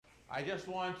I just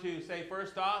want to say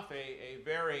first off a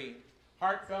very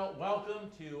heartfelt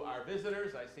welcome to our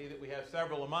visitors. I see that we have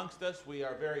several amongst us. We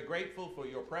are very grateful for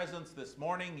your presence this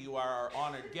morning. You are our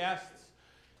honored guests.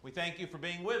 We thank you for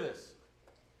being with us.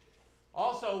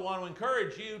 Also want to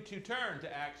encourage you to turn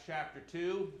to Acts chapter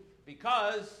 2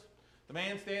 because the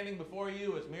man standing before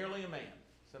you is merely a man.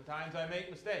 Sometimes I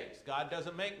make mistakes. God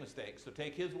doesn't make mistakes, so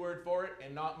take his word for it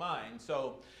and not mine.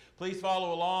 So please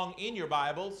follow along in your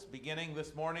Bibles, beginning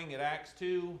this morning at Acts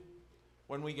 2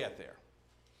 when we get there,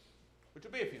 which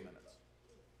will be a few minutes.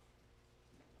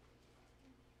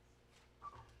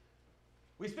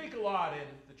 We speak a lot in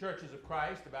the churches of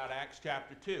Christ about Acts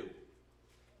chapter 2,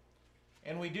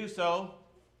 and we do so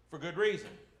for good reason.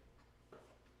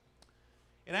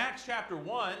 In Acts chapter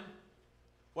 1,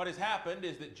 what has happened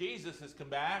is that Jesus has come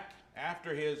back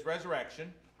after his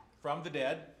resurrection from the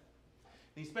dead.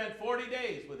 He spent 40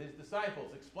 days with his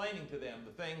disciples explaining to them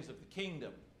the things of the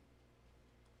kingdom.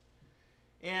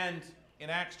 And in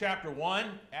Acts chapter 1,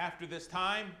 after this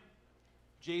time,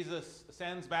 Jesus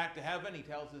ascends back to heaven. He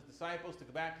tells his disciples to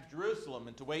go back to Jerusalem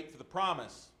and to wait for the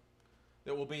promise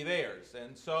that will be theirs.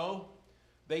 And so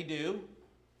they do.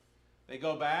 They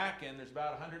go back, and there's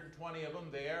about 120 of them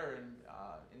there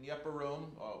in the upper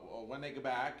room or when they go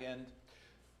back, and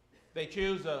they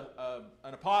choose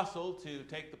an apostle to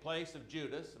take the place of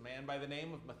Judas, a man by the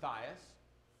name of Matthias.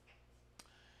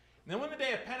 And then when the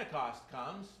day of Pentecost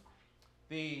comes,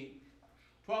 the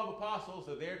 12 apostles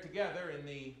are there together in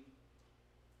the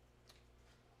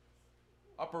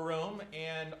upper room,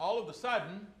 and all of a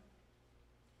sudden,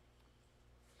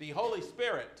 the Holy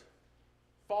Spirit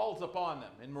falls upon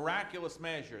them in miraculous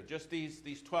measure. Just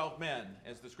these 12 men,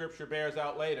 as the scripture bears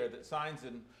out later, that signs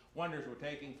and wonders were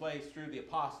taking place through the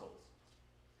apostles.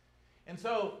 And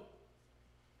so,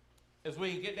 as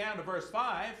we get down to verse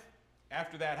 5,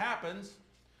 after that happens,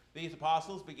 these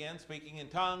apostles begin speaking in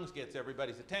tongues, gets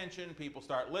everybody's attention, people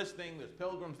start listening, there's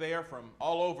pilgrims there from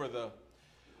all over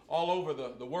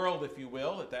the world, if you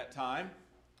will, at that time.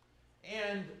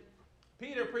 And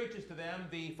Peter preaches to them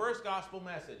the first gospel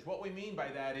message. What we mean by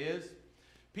that is,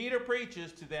 Peter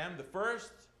preaches to them the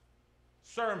first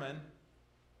sermon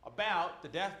about the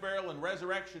death, burial, and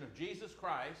resurrection of Jesus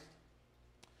Christ,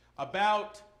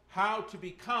 about how to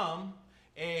become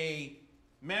a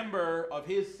member of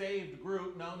his saved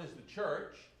group known as the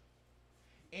church.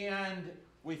 And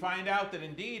we find out that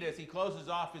indeed, as he closes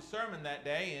off his sermon that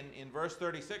day in verse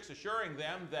 36, assuring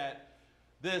them that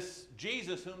this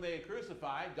Jesus whom they had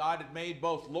crucified, God had made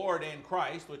both Lord and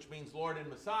Christ, which means Lord and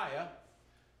Messiah,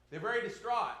 they're very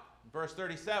distraught. In verse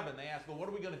 37, they ask, well, what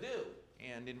are we going to do?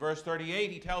 And in verse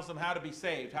 38, he tells them how to be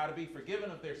saved, how to be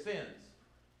forgiven of their sins.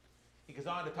 He goes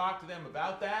on to talk to them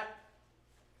about that.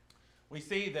 We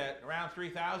see that around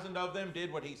 3,000 of them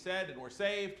did what he said and were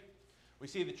saved. We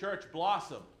see the church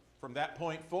blossom from that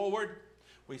point forward.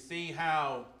 We see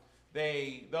how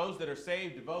those that are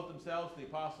saved devote themselves to the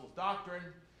apostles' doctrine,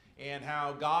 and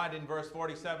how God in verse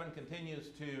 47 continues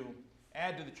to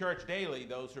add to the church daily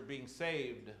those who are being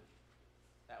saved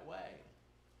that way.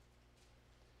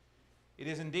 It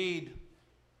is indeed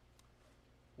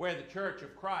where the church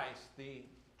of Christ, the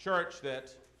church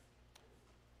that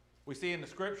we see in the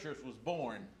scriptures, was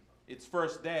born, its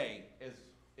first day, as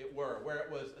it were, where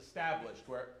it was established,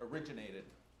 where it originated.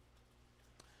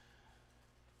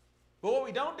 But what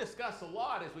we don't discuss a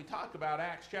lot as we talk about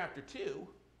Acts chapter 2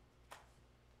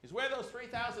 is where those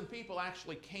 3,000 people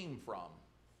actually came from.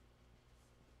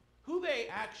 Who they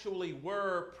actually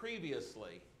were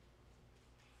previously.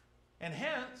 And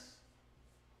hence,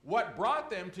 what brought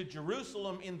them to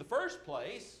Jerusalem in the first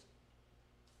place,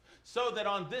 so that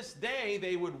on this day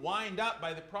they would wind up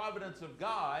by the providence of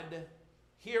God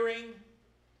hearing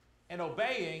and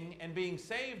obeying and being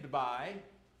saved by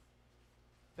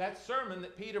that sermon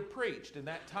that Peter preached in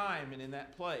that time and in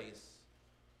that place.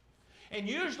 And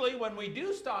usually when we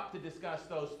do stop to discuss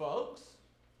those folks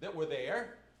that were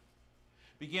there,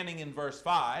 beginning in verse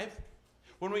 5,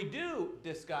 when we do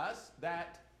discuss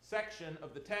that section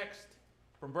of the text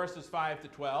from verses 5 to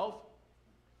 12,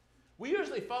 we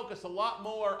usually focus a lot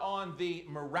more on the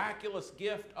miraculous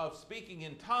gift of speaking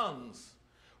in tongues,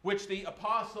 which the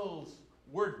apostles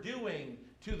were doing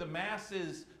to the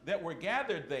masses that were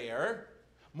gathered there,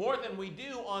 more than we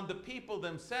do on the people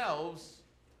themselves,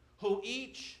 who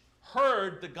each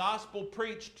heard the gospel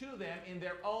preached to them in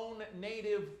their own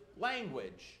native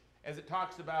language, as it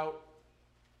talks about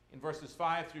in verses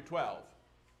 5 through 12.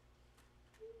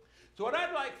 So what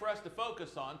I'd like for us to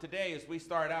focus on today as we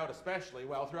start out especially,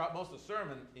 well, throughout most of the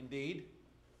sermon indeed,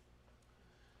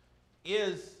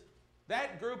 is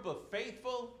that group of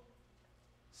faithful,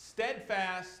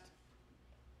 steadfast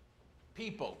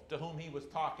people to whom he was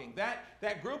talking.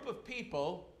 That group of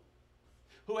people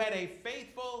who had a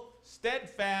faithful,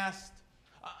 steadfast,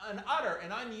 an utter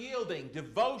and unyielding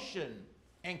devotion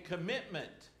and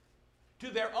commitment to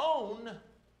their own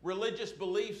religious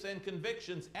beliefs and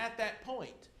convictions at that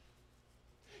point.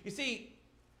 You see,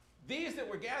 these that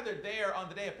were gathered there on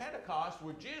the day of Pentecost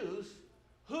were Jews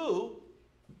who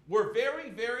were very,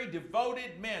 very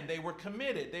devoted men. They were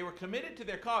committed. They were committed to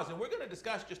their cause. And we're going to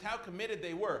discuss just how committed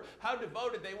they were, how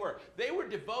devoted they were. They were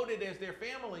devoted as their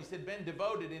families had been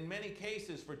devoted in many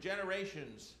cases for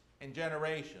generations and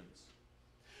generations.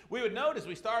 We would note as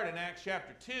we start in Acts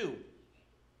chapter 2,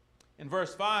 in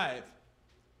verse 5,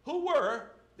 who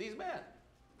were these men?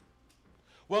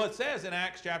 Well, it says in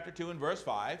Acts chapter 2 and verse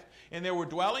 5, and there were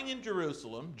dwelling in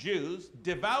Jerusalem Jews,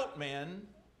 devout men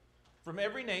from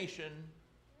every nation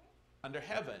under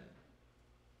heaven.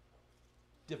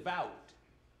 Devout.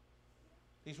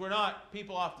 These were not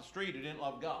people off the street who didn't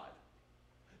love God.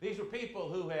 These were people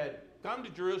who had come to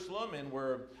Jerusalem and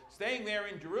were staying there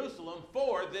in Jerusalem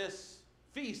for this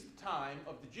feast time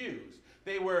of the Jews.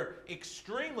 They were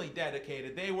extremely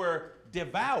dedicated. They were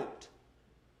devout.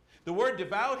 The word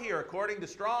devout here, according to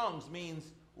Strong's,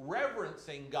 means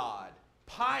reverencing God,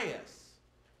 pious.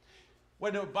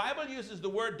 When the Bible uses the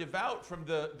word devout from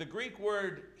the Greek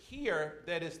word here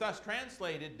that is thus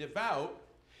translated devout,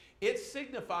 it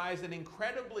signifies an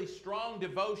incredibly strong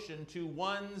devotion to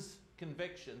one's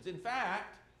convictions. In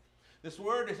fact, this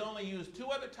word is only used 2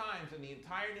 other times in the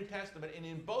entire New Testament, and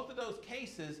in both of those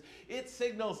cases, it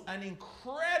signals an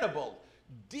incredible,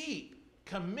 deep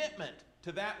commitment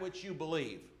to that which you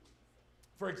believe.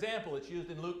 For example, it's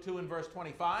used in Luke 2 and verse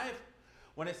 25,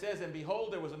 when it says, and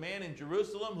behold, there was a man in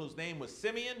Jerusalem whose name was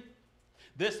Simeon.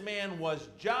 This man was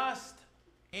just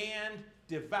and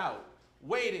devout,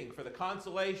 waiting for the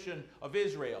consolation of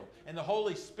Israel, and the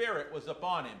Holy Spirit was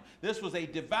upon him. This was a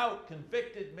devout,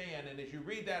 convicted man, and as you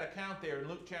read that account there in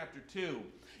Luke chapter 2,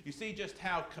 you see just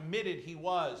how committed he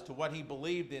was to what he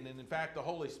believed in, and in fact, the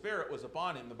Holy Spirit was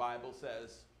upon him, the Bible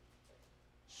says.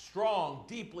 Strong,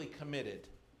 deeply committed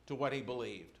to what he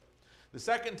believed. The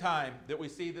second time that we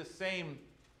see this same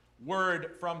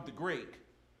word from the Greek,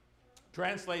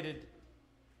 translated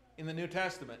in the New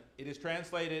Testament, it is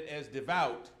translated as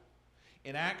devout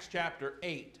in Acts chapter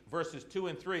 8, verses 2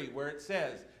 and 3, where it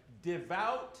says,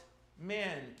 devout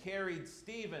men carried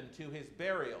Stephen to his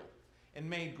burial and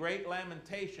made great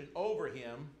lamentation over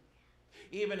him,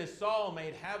 even as Saul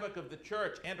made havoc of the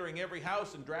church, entering every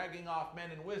house and dragging off men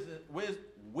and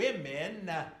women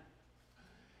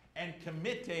and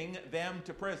committing them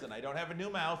to prison. I don't have a new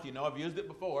mouth. You know, I've used it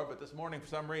before, but this morning for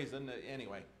some reason,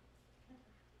 anyway.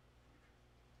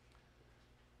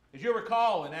 As you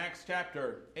recall in Acts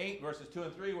chapter 8, verses 2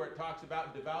 and 3, where it talks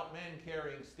about devout men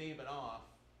carrying Stephen off,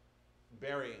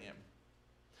 burying him.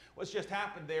 What's just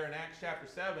happened there in Acts chapter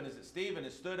 7 is that Stephen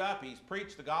has stood up, he's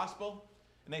preached the gospel,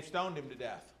 and they've stoned him to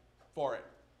death for it.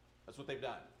 That's what they've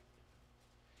done.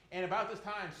 And about this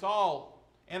time, Saul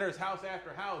enters house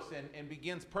after house and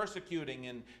begins persecuting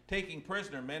and taking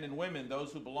prisoner men and women,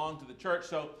 those who belong to the church.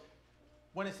 So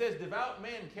when it says devout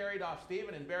men carried off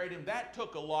Stephen and buried him, that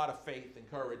took a lot of faith and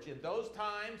courage. In those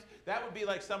times, that would be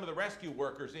like some of the rescue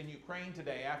workers in Ukraine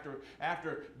today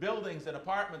after buildings and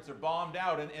apartments are bombed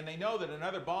out, and they know that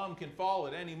another bomb can fall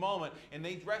at any moment, and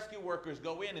these rescue workers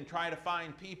go in and try to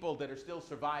find people that are still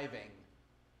surviving.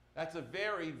 That's a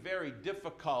very, very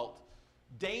difficult,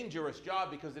 dangerous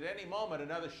job, because at any moment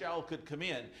another shell could come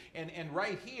in. And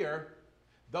right here,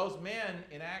 those men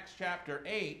in Acts chapter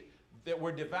 8 that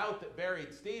were devout that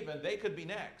buried Stephen, they could be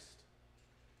next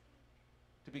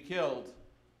to be killed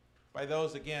by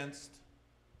those against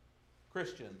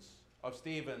Christians of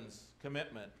Stephen's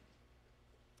commitment.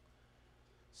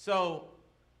 So,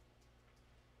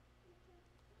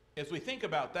 as we think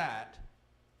about that,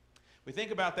 we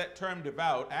think about that term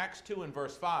devout, Acts 2 and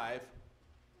verse 5,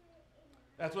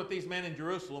 that's what these men in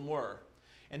Jerusalem were.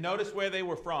 And notice where they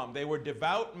were from. They were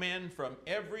devout men from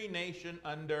every nation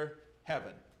under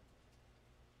heaven.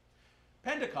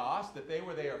 Pentecost, that they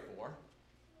were there for,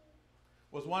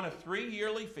 was one of 3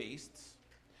 yearly feasts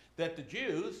that the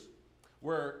Jews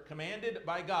were commanded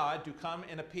by God to come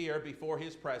and appear before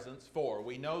his presence for.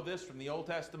 We know this from the Old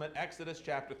Testament, Exodus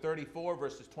chapter 34,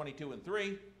 verses 22 and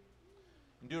 3,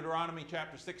 and Deuteronomy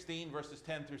chapter 16, verses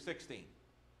 10 through 16.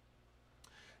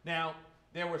 Now,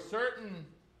 there were certain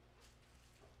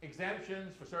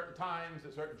exemptions for certain times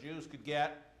that certain Jews could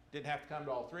get. Didn't have to come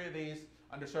to all 3 of these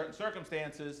under certain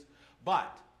circumstances.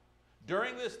 But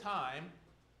during this time,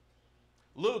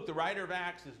 Luke, the writer of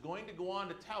Acts, is going to go on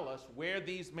to tell us where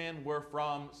these men were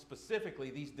from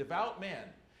specifically, these devout men.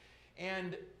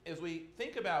 And as we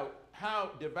think about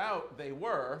how devout they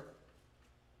were,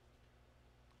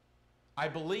 I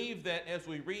believe that as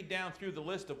we read down through the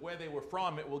list of where they were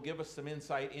from, it will give us some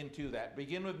insight into that.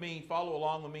 Begin with me, follow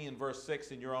along with me in verse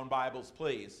 6 in your own Bibles,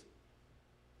 please.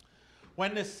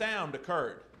 When this sound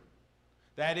occurred,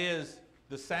 that is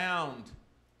the sound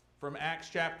from Acts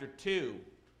chapter 2,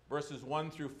 verses 1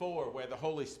 through 4, where the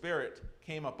Holy Spirit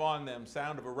came upon them,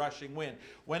 sound of a rushing wind.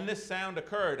 When this sound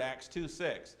occurred, Acts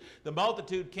 2:6, the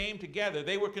multitude came together.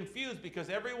 They were confused because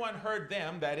everyone heard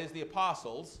them, that is the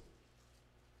apostles,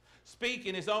 speak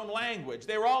in his own language.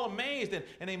 They were all amazed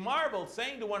and they marveled,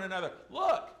 saying to one another,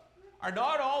 "Look, are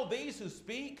not all these who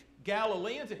speak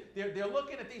Galileans?" They're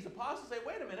looking at these apostles and say,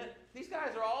 "Wait a minute, these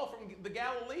guys are all from the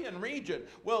Galilean region."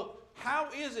 Well, how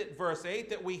is it, verse 8,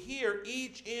 that we hear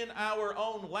each in our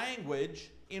own language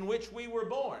in which we were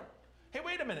born? Hey,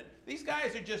 wait a minute. These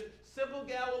guys are just simple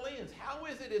Galileans. How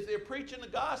is it as they're preaching the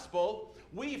gospel,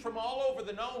 we from all over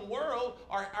the known world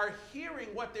are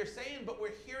hearing what they're saying, but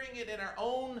we're hearing it in our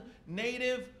own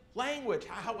native language?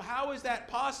 How is that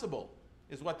possible,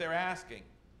 is what they're asking.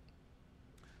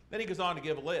 Then he goes on to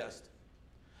give a list.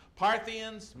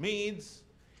 Parthians, Medes,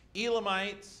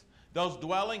 Elamites, those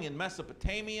dwelling in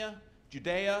Mesopotamia,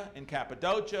 Judea and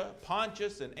Cappadocia,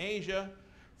 Pontus and Asia,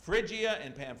 Phrygia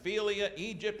and Pamphylia,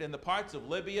 Egypt and the parts of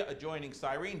Libya adjoining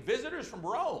Cyrene, visitors from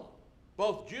Rome,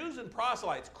 both Jews and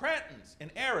proselytes, Cretans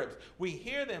and Arabs. We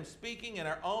hear them speaking in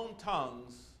our own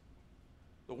tongues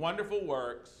the wonderful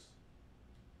works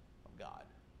of God.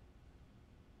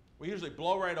 We usually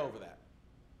blow right over that.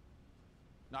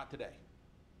 Not today.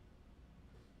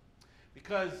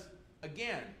 Because,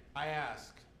 again, I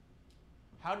ask,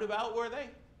 how devout were they?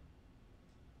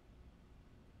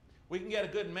 We can get a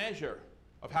good measure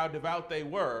of how devout they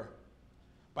were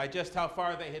by just how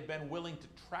far they had been willing to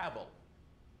travel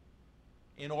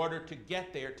in order to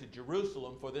get there to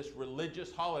Jerusalem for this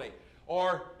religious holiday.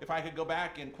 Or, if I could go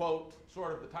back and quote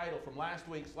sort of the title from last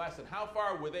week's lesson, how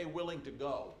far were they willing to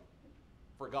go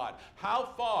for God?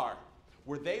 How far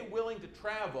were they willing to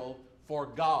travel for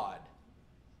God?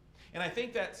 And I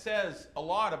think that says a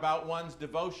lot about one's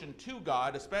devotion to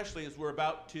God, especially as we're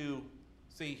about to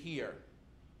see here.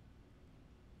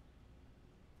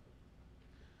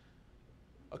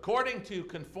 According to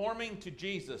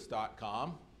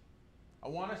conformingtojesus.com, I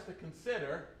want us to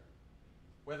consider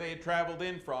where they had traveled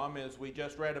in from, as we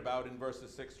just read about in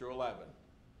verses 6 through 11.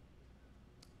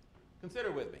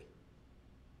 Consider with me.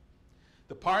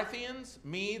 The Parthians,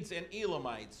 Medes, and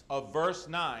Elamites of verse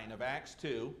 9 of Acts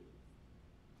 2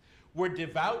 were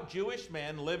devout Jewish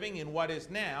men living in what is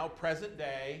now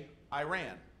present-day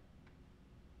Iran.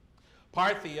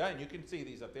 Parthia, and you can see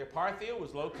these up there, Parthia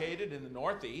was located in the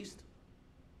northeast,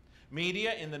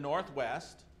 Media in the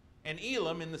northwest, and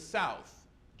Elam in the south,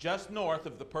 just north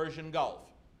of the Persian Gulf.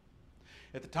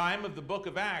 At the time of the book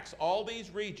of Acts, all these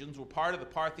regions were part of the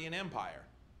Parthian Empire.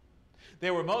 They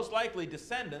were most likely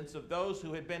descendants of those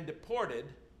who had been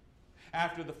deported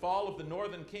after the fall of the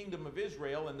northern kingdom of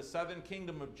Israel and the southern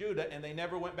kingdom of Judah, and they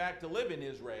never went back to live in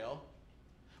Israel,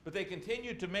 but they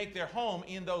continued to make their home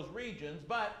in those regions.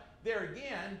 But there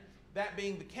again, that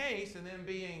being the case, and them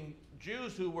being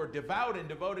Jews who were devout and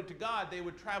devoted to God, they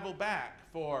would travel back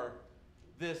for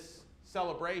this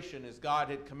celebration as God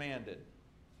had commanded.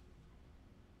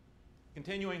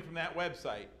 Continuing from that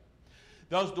website,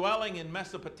 those dwelling in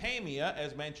Mesopotamia,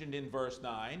 as mentioned in verse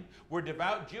 9, were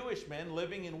devout Jewish men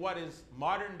living in what is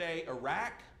modern-day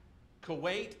Iraq,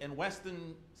 Kuwait, and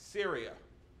western Syria,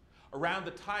 around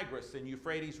the Tigris and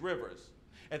Euphrates rivers.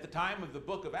 At the time of the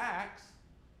book of Acts,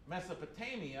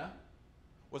 Mesopotamia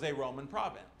was a Roman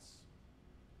province.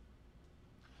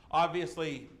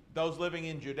 Obviously, those living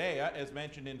in Judea, as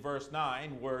mentioned in verse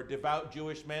 9, were devout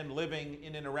Jewish men living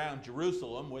in and around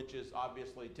Jerusalem, which is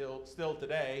obviously still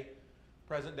today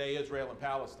present-day Israel and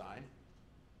Palestine.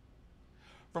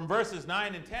 From verses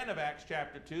 9 and 10 of Acts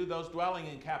chapter 2, those dwelling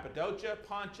in Cappadocia,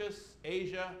 Pontus,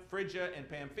 Asia, Phrygia, and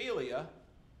Pamphylia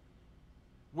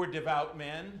were devout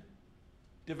men,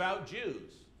 devout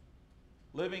Jews,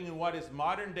 living in what is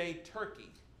modern-day Turkey.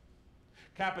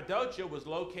 Cappadocia was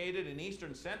located in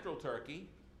eastern central Turkey.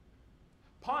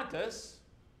 Pontus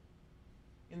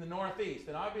in the northeast.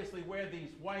 And obviously where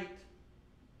these white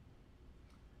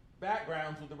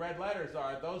backgrounds with the red letters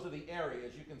are, those are the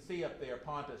areas. You can see up there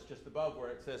Pontus, just above where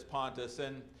it says Pontus.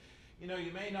 And you know,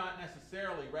 you may not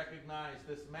necessarily recognize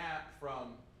this map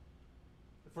from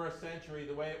the first century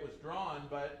the way it was drawn,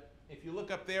 but if you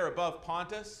look up there above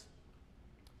Pontus,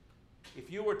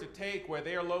 if you were to take where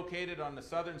they are located on the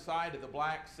southern side of the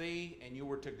Black Sea and you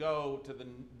were to go to the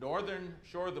northern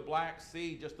shore of the Black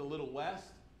Sea just a little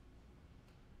west,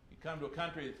 you come to a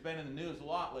country that's been in the news a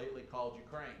lot lately called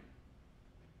Ukraine.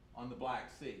 on the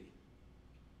Black Sea.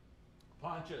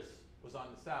 Pontus was on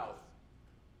the south,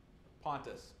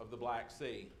 Pontus of the Black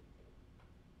Sea.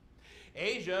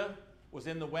 Asia was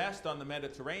in the west on the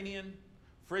Mediterranean,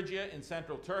 Phrygia in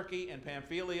central Turkey, and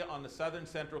Pamphylia on the southern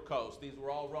central coast. These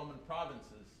were all Roman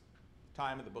provinces,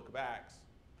 time of the book of Acts.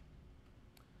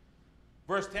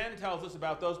 Verse 10 tells us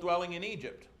about those dwelling in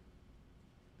Egypt.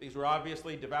 These were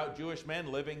obviously devout Jewish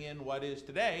men living in what is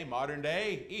today,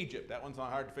 modern-day Egypt. That one's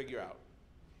not hard to figure out.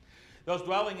 Those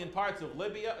dwelling in parts of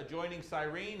Libya adjoining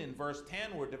Cyrene in verse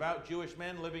 10 were devout Jewish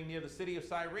men living near the city of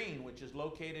Cyrene, which is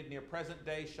located near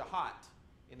present-day Shahat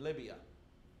in Libya.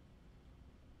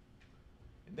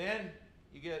 And then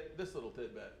you get this little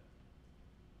tidbit.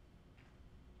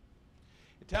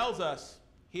 It tells us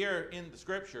here in the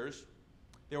scriptures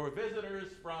there were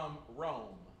visitors from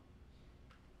Rome.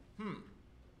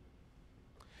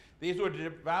 These were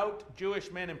devout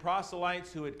Jewish men and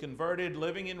proselytes who had converted,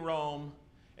 living in Rome,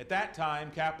 at that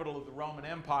time capital of the Roman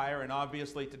Empire, and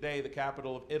obviously today the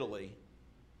capital of Italy.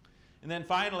 And then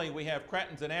finally we have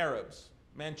Cretans and Arabs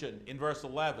mentioned in verse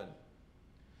 11.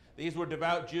 These were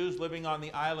devout Jews living on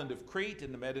the island of Crete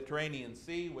in the Mediterranean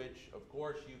Sea, which of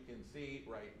course you can see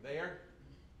right there,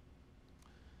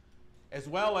 as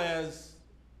well as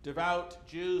devout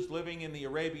Jews living in the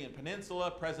Arabian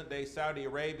Peninsula, present-day Saudi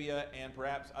Arabia, and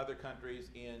perhaps other countries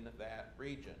in that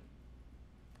region.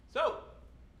 So,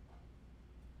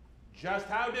 just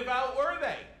how devout were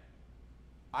they?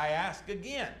 I ask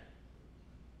again.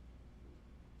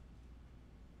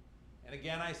 And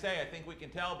again I say, I think we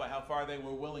can tell by how far they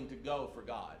were willing to go for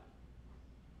God.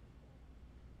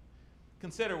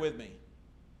 Consider with me.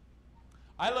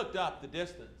 I looked up the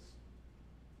distance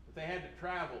that they had to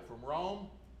travel from Rome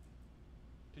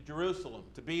to Jerusalem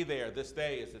to be there this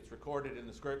day as it's recorded in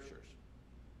the scriptures.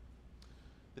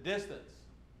 The distance,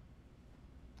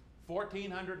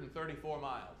 1,434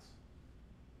 miles.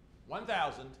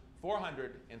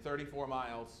 1,434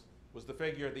 miles was the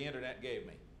figure the internet gave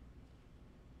me.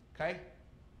 Okay?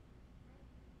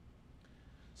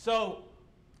 So,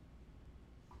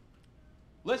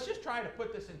 let's just try to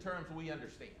put this in terms we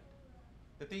understand.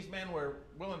 That these men were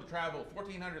willing to travel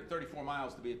 1,434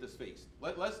 miles to be at this feast.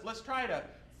 Let's try to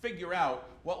figure out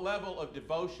what level of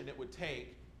devotion it would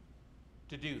take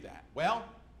to do that. Well,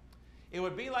 it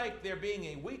would be like there being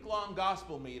a week-long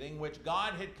gospel meeting which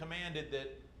God had commanded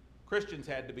that Christians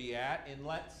had to be at in,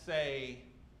 let's say,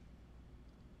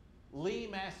 Lee,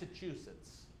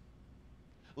 Massachusetts.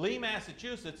 Lee,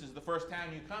 Massachusetts is the first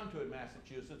town you come to in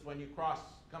Massachusetts when you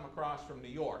come across from New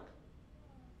York.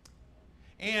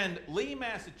 And Lee,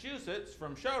 Massachusetts,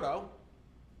 from Shoto,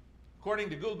 according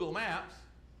to Google Maps,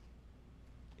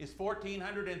 is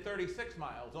 1,436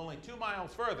 miles, only 2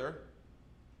 miles further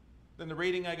than the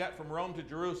reading I got from Rome to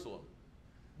Jerusalem.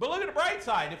 But look at the bright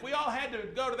side. If we all had to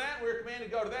go to that, we were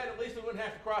commanded to go to that, at least we wouldn't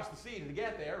have to cross the sea to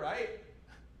get there, right?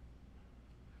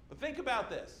 But think about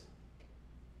this.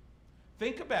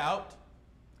 Think about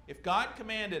if God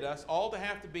commanded us all to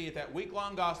have to be at that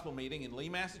week-long gospel meeting in Lee,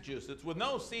 Massachusetts, with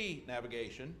no sea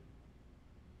navigation,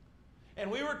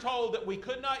 and we were told that we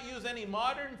could not use any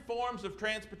modern forms of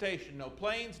transportation, no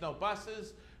planes, no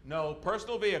buses, no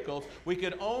personal vehicles. We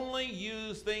could only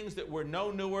use things that were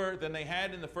no newer than they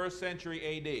had in the 1st century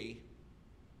A.D.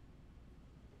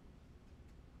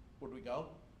 Would we go?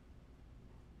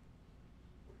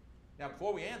 Now,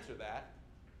 before we answer that,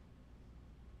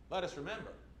 let us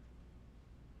remember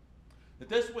that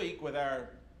this week, with our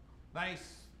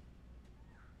nice,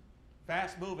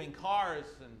 fast-moving cars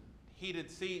and heated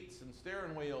seats and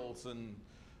steering wheels and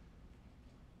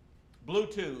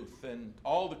Bluetooth and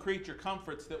all the creature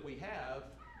comforts that we have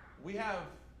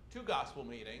 2 gospel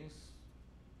meetings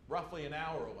roughly an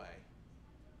hour away.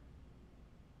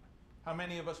 How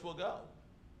many of us will go?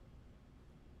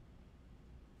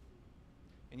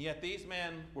 And yet these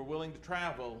men were willing to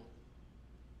travel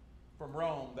from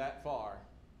Rome that far,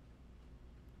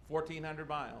 1,400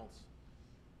 miles.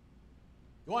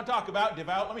 You want to talk about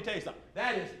devout? Let me tell you something.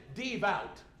 That is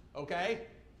devout, okay?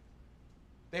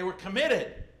 They were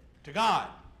committed to God.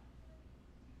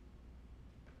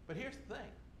 But here's the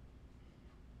thing.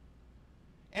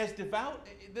 As devout,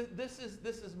 this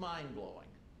is mind-blowing.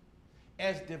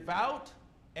 As devout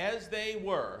as they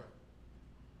were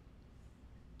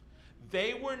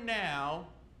now,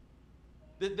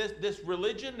 this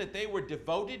religion that they were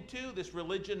devoted to, this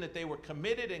religion that they were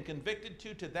committed and convicted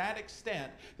to that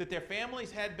extent that their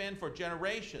families had been for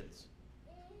generations,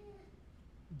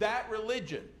 that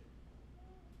religion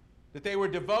that they were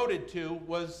devoted to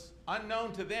was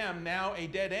unknown to them, now a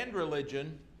dead-end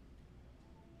religion,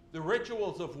 the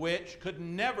rituals of which could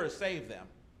never save them.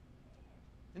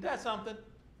 Isn't that something?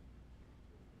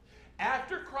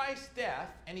 after Christ's death,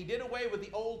 and he did away with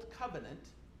the old covenant,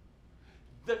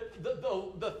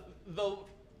 the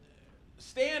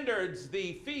standards,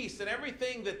 the feasts, and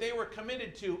everything that they were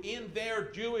committed to in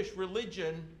their Jewish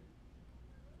religion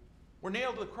were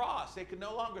nailed to the cross. They could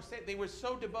no longer say, they were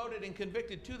so devoted and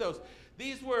convicted to those.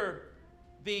 These were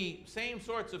the same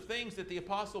sorts of things that the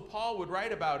Apostle Paul would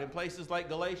write about in places like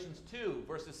Galatians 2,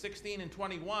 verses 16 and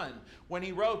 21, when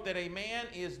he wrote that a man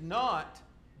is not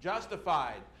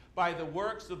justified by the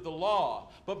works of the law,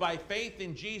 but by faith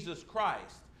in Jesus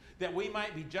Christ, that we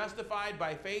might be justified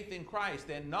by faith in Christ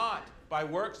and not by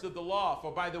works of the law.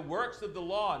 For by the works of the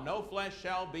law no flesh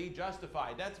shall be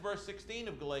justified. That's verse 16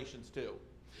 of Galatians 2.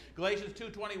 Galatians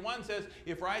 2:21 says,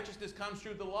 if righteousness comes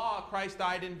through the law, Christ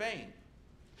died in vain.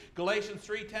 Galatians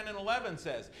 3:10 and 11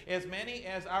 says, as many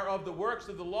as are of the works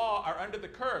of the law are under the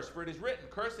curse, for it is written,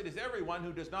 cursed is everyone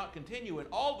who does not continue in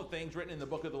all the things written in the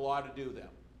book of the law to do them.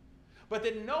 But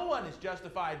that no one is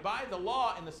justified by the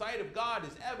law in the sight of God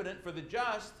is evident, for the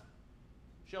just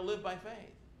shall live by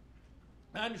faith.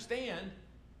 Now understand,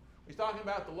 he's talking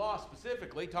about the law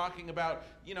specifically, talking about,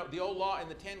 the old law and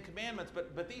the Ten Commandments,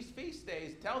 but these feast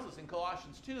days tells us in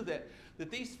Colossians 2 that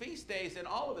these feast days and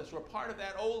all of this were part of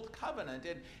that old covenant.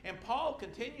 And Paul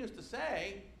continues to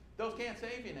say, those can't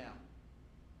save you now.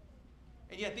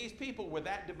 And yet these people were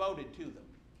that devoted to them.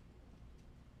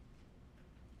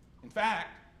 In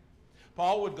fact,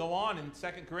 Paul would go on in 2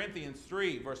 Corinthians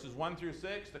 3, verses 1 through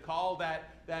 6, to call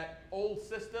that old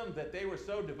system that they were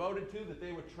so devoted to, that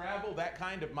they would travel that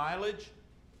kind of mileage.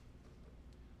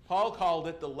 Paul called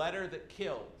it the letter that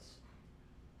kills,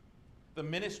 the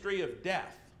ministry of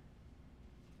death,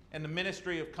 and the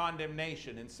ministry of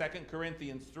condemnation in 2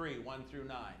 Corinthians 3, 1 through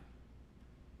 9.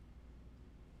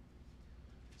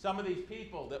 Some of these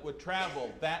people that would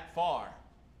travel that far,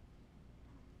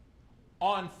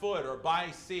 on foot or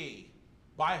by sea,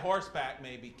 by horseback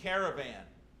maybe, caravan,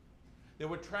 that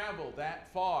would travel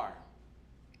that far.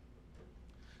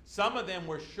 Some of them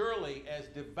were surely as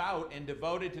devout and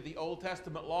devoted to the Old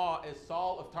Testament law as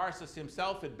Saul of Tarsus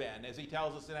himself had been, as he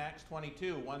tells us in Acts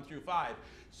 22, 1 through 5.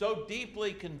 So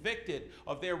deeply convicted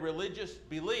of their religious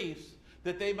beliefs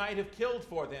that they might have killed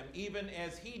for them, even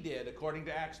as he did, according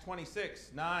to Acts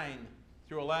 26, 9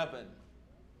 through 11.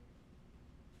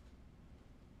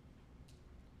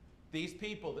 These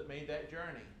people that made that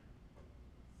journey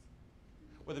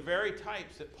were the very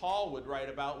types that Paul would write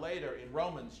about later in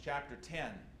Romans chapter 10.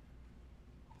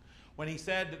 When he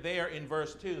said there in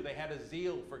verse 2, they had a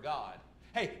zeal for God.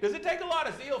 Hey, does it take a lot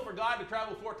of zeal for God to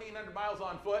travel 1,400 miles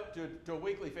on foot to a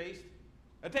weekly feast?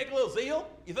 Does it take a little zeal,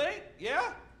 you think?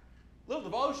 Yeah? A little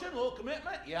devotion, a little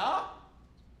commitment? Yeah?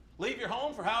 Leave your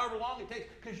home for however long it takes.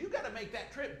 Because you've got to make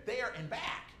that trip there and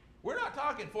back. We're not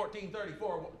talking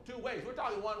 1434 two ways. We're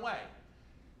talking one way.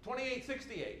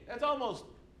 2868. That's almost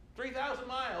 3,000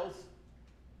 miles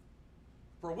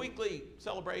for a weekly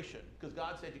celebration because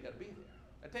God said you got to be there.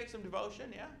 That takes some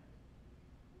devotion, yeah?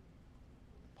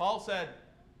 Paul said,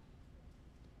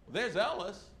 well, they're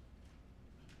zealous,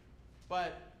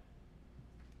 but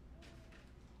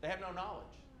they have no knowledge.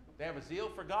 They have a zeal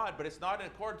for God, but it's not in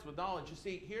accordance with knowledge. You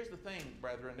see, here's the thing,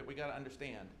 brethren, that we got to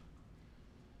understand.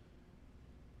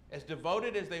 As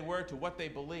devoted as they were to what they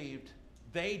believed,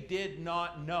 they did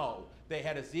not know. They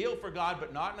had a zeal for God,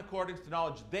 but not in accordance to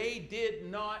knowledge. They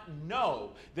did not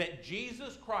know that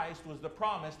Jesus Christ was the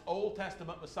promised Old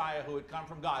Testament Messiah who had come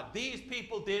from God. These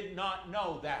people did not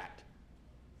know that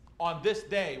on this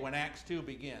day when Acts 2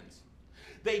 begins.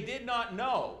 They did not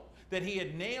know that he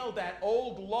had nailed that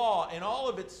old law and all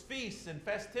of its feasts and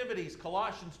festivities,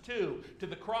 Colossians 2, to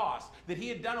the cross, that he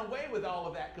had done away with all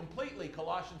of that completely,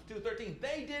 Colossians 2:13.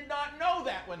 They did not know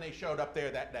that when they showed up there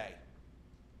that day.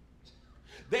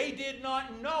 They did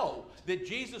not know that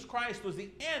Jesus Christ was the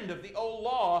end of the old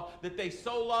law that they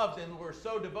so loved and were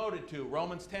so devoted to,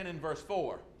 Romans 10 and verse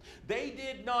 4. They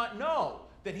did not know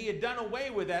that he had done away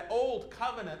with that old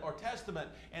covenant or testament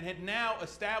and had now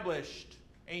established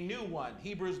a new one,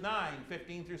 Hebrews 9,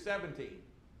 15 through 17.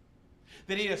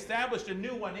 That he had established a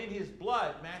new one in his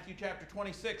blood, Matthew chapter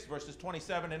 26, verses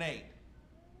 27 and 8.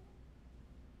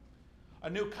 A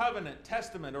new covenant,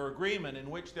 testament, or agreement in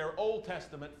which their Old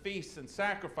Testament feasts and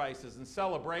sacrifices and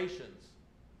celebrations,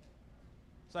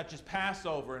 such as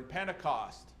Passover and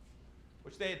Pentecost,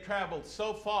 which they had traveled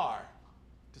so far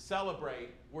to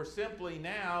celebrate, were simply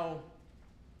now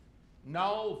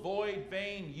null, void,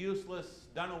 vain, useless,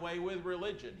 done away with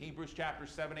religion. Hebrews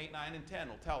chapters 7, 8, 9, and 10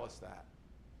 will tell us that.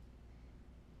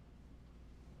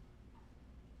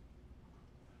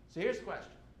 So here's the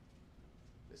question.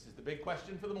 This is the big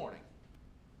question for the morning.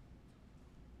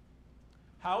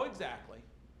 How exactly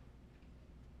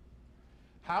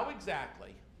How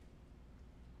exactly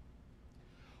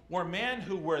were men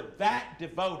who were that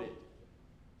devoted,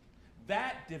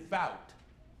 that devout,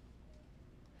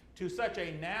 to such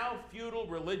a now feudal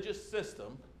religious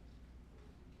system,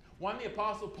 one the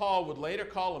Apostle Paul would later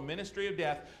call a ministry of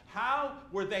death, how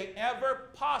were they ever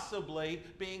possibly,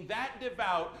 being that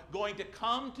devout, going to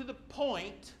come to the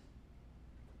point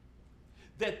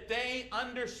that they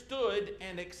understood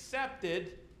and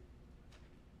accepted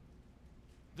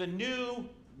the new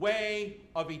way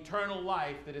of eternal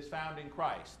life that is found in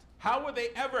Christ? How were they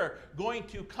ever going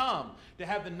to come to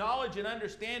have the knowledge and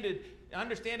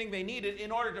understanding they needed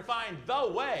in order to find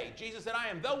the way? Jesus said, I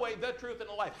am the way, the truth, and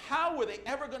the life. How were they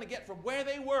ever going to get from where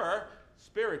they were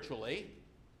spiritually,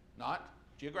 not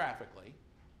geographically,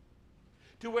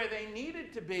 to where they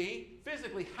needed to be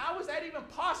physically? How is that even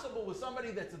possible with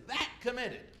somebody that's that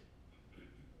committed?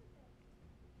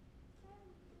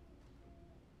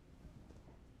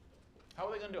 How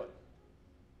are they going to do it?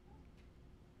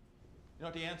 You know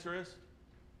what the answer is?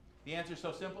 The answer is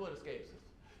so simple it escapes us.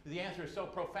 The answer is so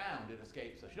profound it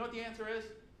escapes us. You know what the answer is?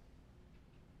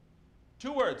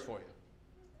 2 words for you.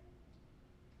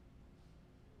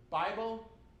 Bible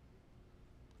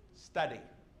study.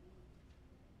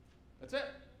 That's it.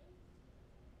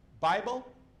 Bible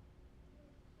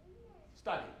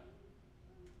study.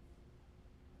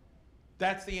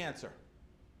 That's the answer.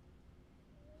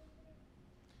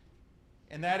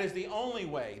 And that is the only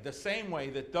way, the same way,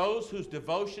 that those whose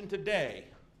devotion today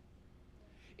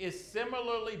is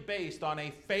similarly based on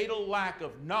a fatal lack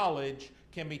of knowledge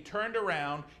can be turned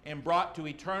around and brought to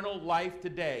eternal life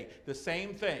today. The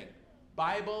same thing.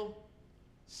 Bible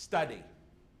study.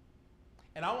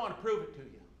 And I want to prove it to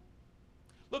you.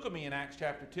 Look at me in Acts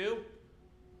chapter 2.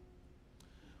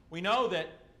 We know that,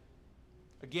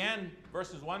 again,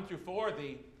 verses 1 through 4,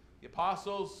 the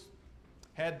apostles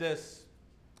had this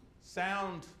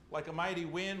sound like a mighty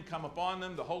wind come upon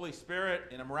them. The Holy Spirit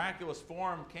in a miraculous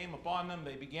form came upon them.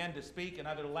 They began to speak in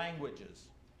other languages.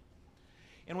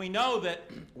 And we know that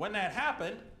when that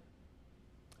happened,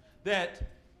 that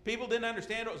people didn't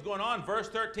understand what was going on. Verse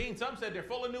 13, some said they're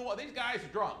full of new wine. These guys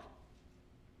are drunk.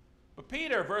 But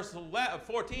Peter, verse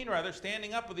 14,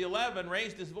 standing up with the 11,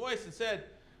 raised his voice and said,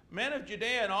 Men of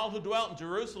Judea and all who dwelt in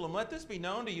Jerusalem, let this be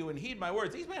known to you and heed my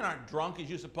words. These men aren't drunk as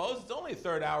you suppose. It's only the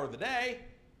 3rd hour of the day.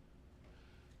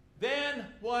 Then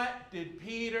what did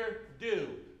Peter do?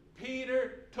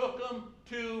 Peter took them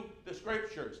to the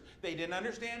Scriptures. They didn't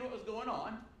understand what was going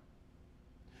on.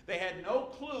 They had no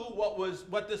clue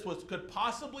what this could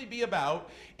possibly be about.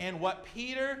 And what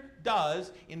Peter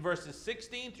does in verses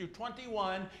 16 through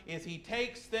 21 is he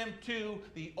takes them to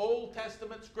the Old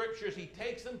Testament Scriptures. He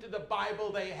takes them to the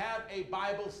Bible. They have a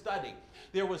Bible study.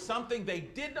 There was something they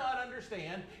did not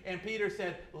understand, and Peter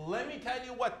said, let me tell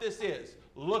you what this is.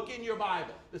 Look in your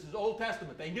Bible. This is Old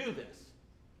Testament. They knew this.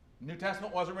 New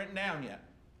Testament wasn't written down yet.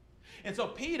 And so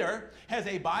Peter has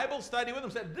a Bible study with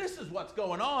them, said, this is what's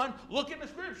going on. Look in the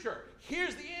Scripture.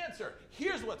 Here's the answer.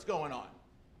 Here's what's going on.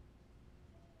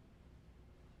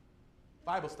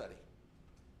 Bible study.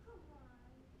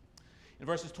 In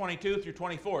verses 22 through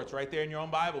 24, it's right there in your own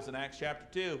Bibles in Acts chapter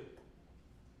 2.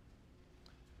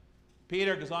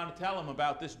 Peter goes on to tell them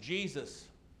about this Jesus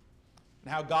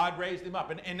and how God raised him up.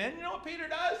 And then you know what Peter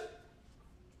does?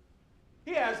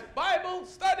 He has Bible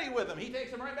study with him. He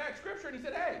takes them right back to Scripture and he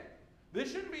said, hey, this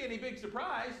shouldn't be any big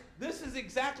surprise. This is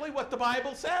exactly what the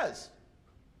Bible says.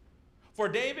 For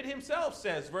David himself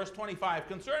says, verse 25,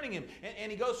 concerning him, and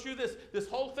he goes through this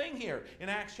whole thing here in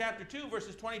Acts chapter 2,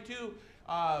 verses 25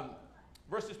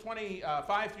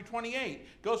 through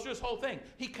 28, goes through this whole thing.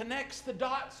 He connects the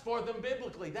dots for them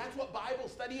biblically. That's what Bible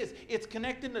study is. It's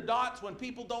connecting the dots when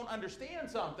people don't understand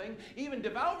something, even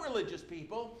devout religious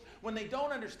people, when they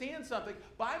don't understand something.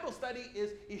 Bible study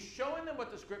is showing them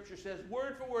what the Scripture says,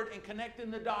 word for word, and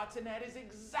connecting the dots, and that is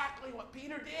exactly what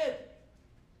Peter did.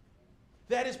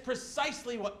 That is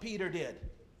precisely what Peter did.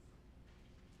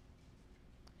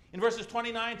 In verses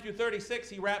 29 through 36,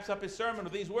 he wraps up his sermon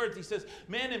with these words. He says,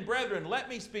 Men and brethren, let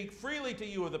me speak freely to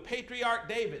you of the patriarch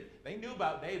David. They knew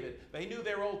about David. They knew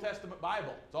their Old Testament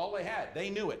Bible. It's all they had. They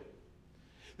knew it.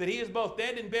 That he is both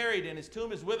dead and buried, and his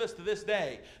tomb is with us to this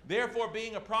day. Therefore,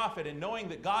 being a prophet, and knowing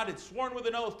that God had sworn with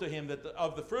an oath to him that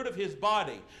of the fruit of his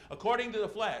body, according to the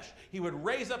flesh, he would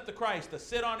raise up the Christ to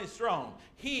sit on his throne.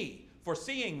 He,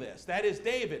 foreseeing this, that is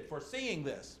David, foreseeing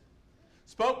this,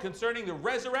 spoke concerning the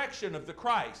resurrection of the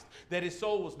Christ, that his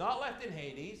soul was not left in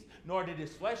Hades, nor did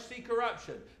his flesh see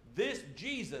corruption. This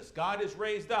Jesus God has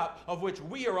raised up, of which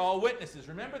we are all witnesses.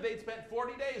 Remember, they'd spent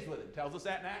 40 days with him. Tells us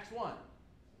that in Acts 1.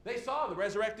 They saw the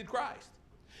resurrected Christ.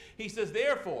 He says,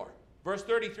 therefore, verse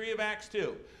 33 of Acts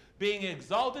 2, being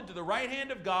exalted to the right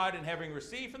hand of God, and having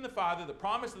received from the Father the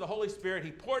promise of the Holy Spirit, he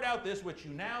poured out this which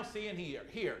you now see and hear.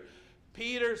 Here,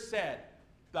 Peter said,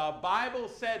 the Bible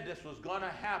said this was going to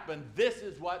happen. This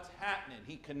is what's happening.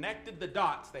 He connected the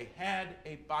dots. They had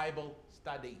a Bible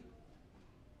study.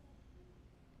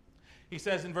 He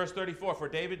says in verse 34, for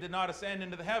David did not ascend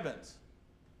into the heavens.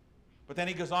 But then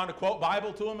he goes on to quote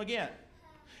Bible to him again.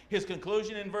 His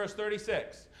conclusion in verse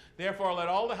 36, therefore let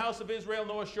all the house of Israel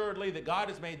know assuredly that God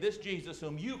has made this Jesus,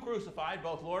 whom you crucified,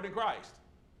 both Lord and Christ.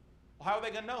 Well, how are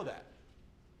they going to know that?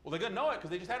 Well, they're going to know it because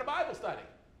they just had a Bible study.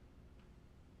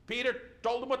 Peter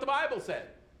told them what the Bible said,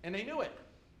 and they knew it.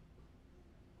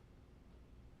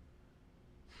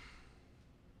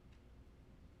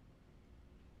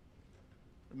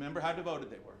 Remember how devoted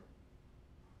they were.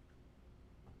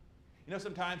 You know,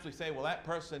 sometimes we say, well, that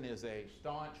person is a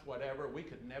staunch whatever. We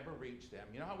could never reach them.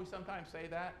 You know how we sometimes say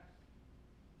that?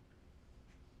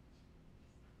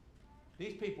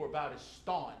 These people are about as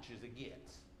staunch as it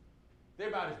gets. They're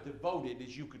about as devoted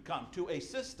as you could come to a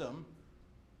system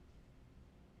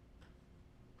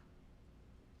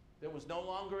that was no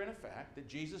longer in effect, that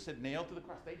Jesus had nailed to the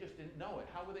cross. They just didn't know it.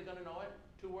 How were they going to know it?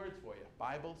 2 words for you.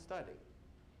 Bible study.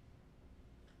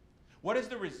 What is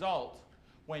the result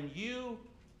when you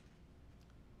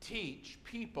teach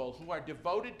people who are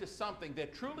devoted to something, they're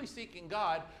truly seeking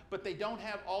God, but they don't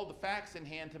have all the facts in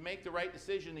hand to make the right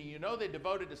decision, and you know they're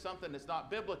devoted to something that's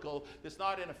not biblical, that's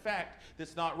not in effect,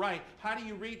 that's not right? How do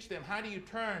you reach them? How do you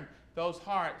turn those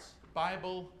hearts?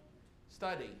 Bible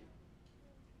study.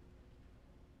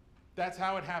 That's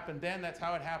how it happened then. That's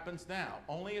how it happens now.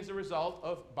 Only as a result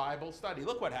of Bible study.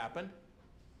 Look what happened.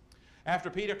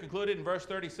 After Peter concluded in verse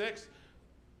 36,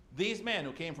 these men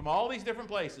who came from all these different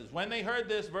places, when they heard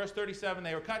this, verse 37,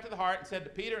 they were cut to the heart and said to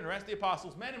Peter and the rest of the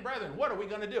apostles, men and brethren, what are we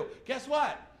going to do? Guess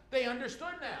what? They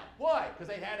understood now. Why?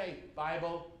 Because they had a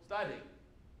Bible study.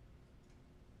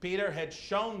 Peter had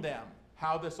shown them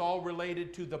how this all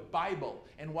related to the Bible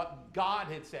and what God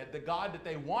had said, the God that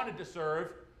they wanted to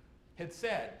serve had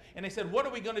said. And they said, what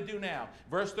are we going to do now?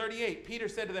 Verse 38, Peter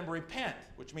said to them, repent,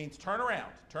 which means turn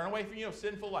around. Turn away from your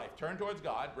sinful life. Turn towards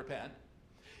God. Repent.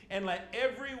 And let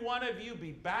every one of you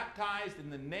be baptized in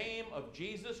the name of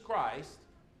Jesus Christ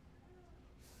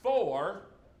for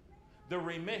the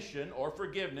remission or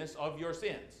forgiveness of your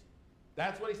sins.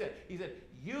 That's what he said. He said,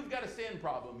 you've got a sin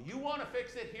problem. You want to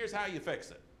fix it? Here's how you fix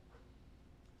it.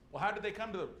 Well, how did they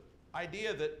come to the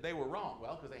idea that they were wrong?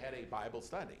 Well, because they had a Bible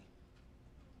study.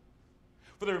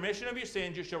 For the remission of your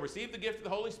sins, you shall receive the gift of the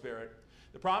Holy Spirit.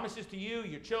 The promise is to you,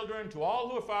 your children, to all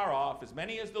who are far off, as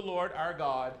many as the Lord our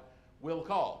God will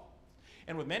call.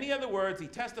 And with many other words, he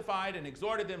testified and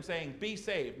exhorted them, saying, be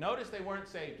saved. Notice they weren't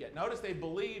saved yet. Notice they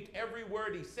believed every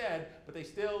word he said, but they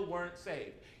still weren't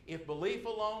saved. If belief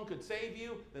alone could save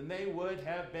you, then they would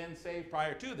have been saved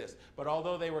prior to this. But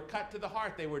although they were cut to the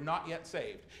heart, they were not yet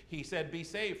saved. He said, be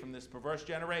saved from this perverse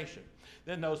generation.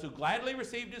 Then those who gladly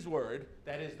received his word,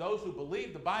 that is, those who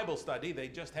believed the Bible study they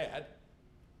just had,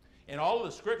 and all of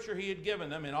the scripture he had given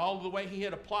them, and all of the way he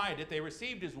had applied it, they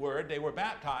received his word, they were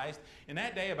baptized, and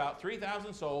that day about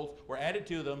 3,000 souls were added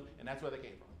to them, and that's where they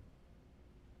came from.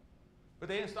 But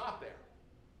they didn't stop there.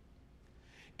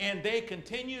 And they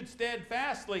continued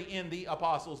steadfastly in the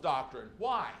apostles' doctrine.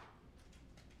 Why?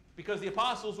 Because the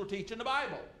apostles were teaching the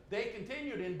Bible. They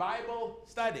continued in Bible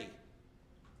study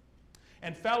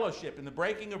and fellowship, in the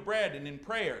breaking of bread and in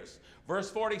prayers.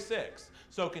 Verse 46,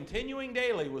 so continuing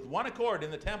daily with one accord in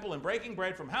the temple and breaking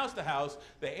bread from house to house,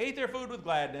 they ate their food with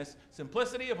gladness,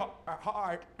 simplicity of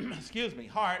heart,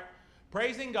 heart,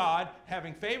 praising God,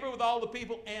 having favor with all the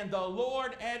people, and the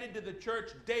Lord added to the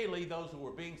church daily those who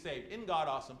were being saved. Isn't God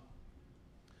awesome?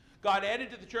 God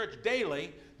added to the church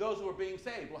daily those who were being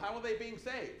saved. Well, how were they being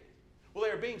saved? Well,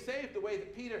 they were being saved the way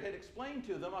that Peter had explained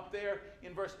to them up there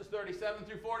in verses 37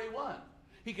 through 41.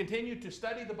 He continued to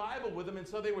study the Bible with them, and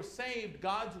so they were saved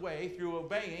God's way through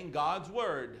obeying God's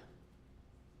word.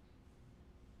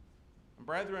 And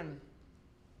brethren,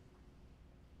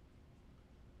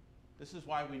 this is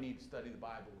why we need to study the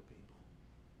Bible with people.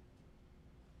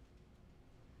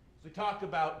 As we talk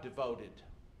about devoted,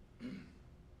 a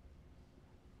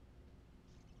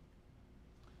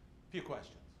few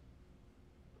questions.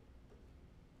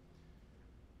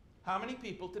 How many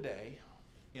people today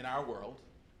in our world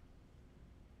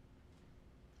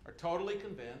are totally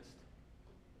convinced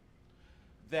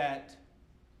that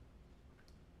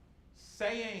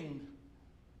saying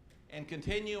and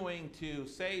continuing to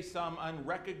say some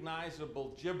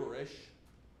unrecognizable gibberish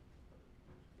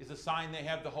is a sign they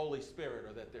have the Holy Spirit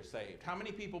or that they're saved? How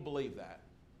many people believe that?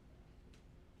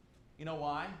 You know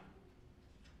why?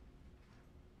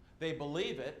 They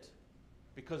believe it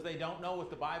Because they don't know what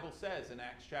the Bible says in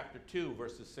Acts chapter 2,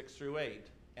 verses 6 through 8,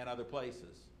 and other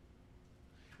places.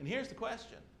 And here's the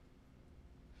question.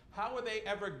 How are they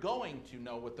ever going to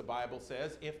know what the Bible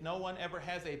says if no one ever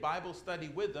has a Bible study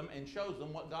with them and shows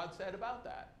them what God said about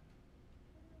that?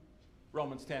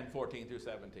 Romans 10, 14 through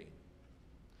 17.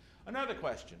 Another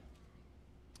question.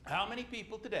 How many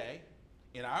people today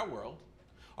in our world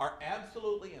are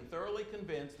absolutely and thoroughly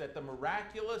convinced that the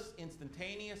miraculous,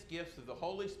 instantaneous gifts of the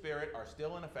Holy Spirit are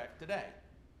still in effect today?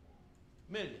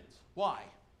 Millions. Why?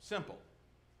 Simple.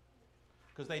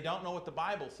 Because they don't know what the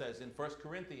Bible says in 1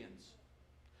 Corinthians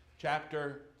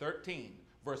chapter 13,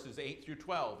 verses 8 through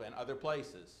 12, and other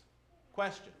places.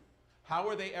 Question. How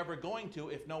are they ever going to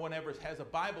if no one ever has a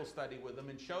Bible study with them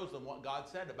and shows them what God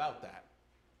said about that?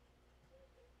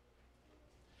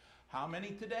 How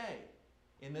many today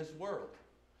in this world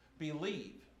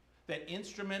believe that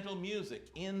instrumental music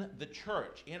in the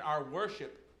church, in our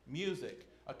worship music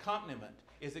accompaniment,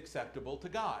 is acceptable to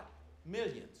God?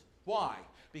 Millions. Why?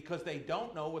 Because they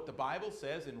don't know what the Bible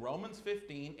says in Romans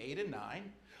 15, 8 and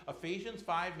 9, Ephesians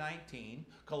 5:19,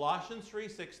 Colossians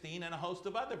 3:16, and a host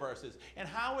of other verses. And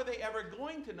how are they ever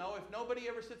going to know if nobody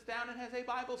ever sits down and has a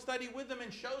Bible study with them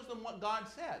and shows them what God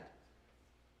said?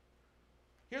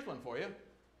 Here's one for you.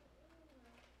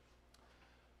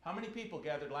 How many people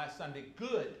gathered last Sunday?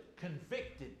 Good,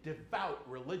 convicted, devout,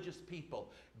 religious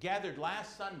people gathered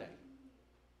last Sunday.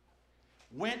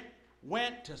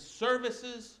 Went to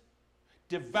services,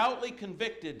 devoutly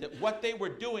convicted that what they were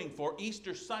doing for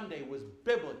Easter Sunday was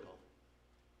biblical.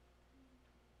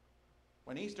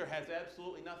 When Easter has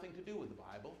absolutely nothing to do with the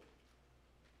Bible.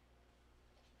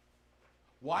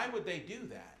 Why would they do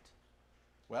that?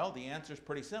 Well, the answer is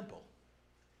pretty simple.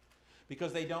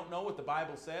 Because they don't know what the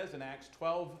Bible says in Acts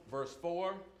 12, verse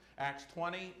 4, Acts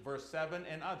 20, verse 7,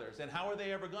 and others. And how are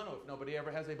they ever going to if nobody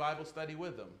ever has a Bible study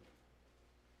with them?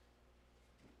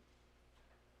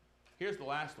 Here's the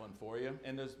last one for you,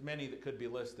 and there's many that could be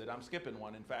listed. I'm skipping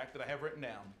one, in fact, that I have written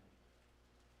down.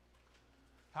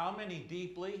 How many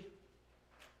deeply,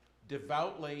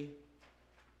 devoutly,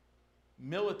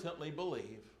 militantly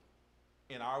believe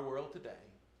in our world today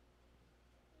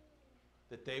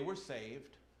that they were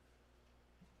saved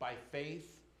by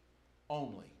faith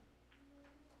only,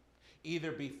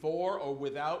 either before or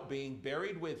without being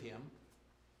buried with him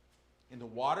in the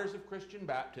waters of Christian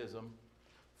baptism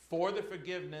for the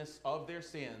forgiveness of their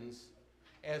sins,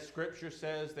 as Scripture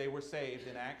says they were saved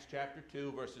in Acts chapter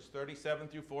 2, verses 37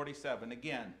 through 47.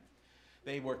 Again,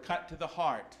 they were cut to the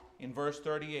heart in verse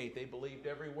 38. They believed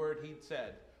every word he'd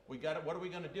said. What are we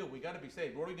going to do? We got to be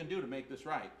saved. What are we going to do to make this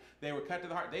right? They were cut to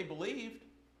the heart. They believed.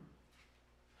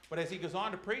 But as he goes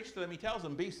on to preach to them, he tells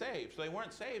them, be saved. So they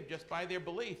weren't saved just by their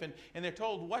belief. And they're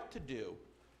told what to do.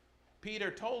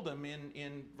 Peter told them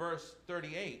in verse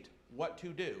 38 what to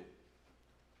do.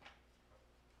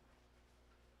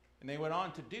 And they went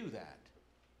on to do that.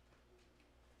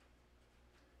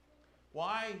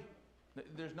 Why?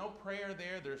 There's no prayer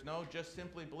there. There's no just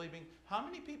simply believing. How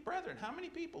many people, brethren, how many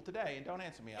people today, and don't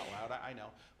answer me out loud, I know,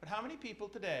 but how many people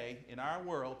today in our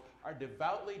world are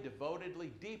devoutly,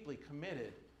 devotedly, deeply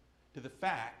committed to the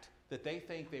fact that they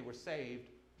think they were saved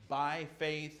by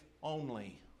faith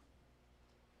only?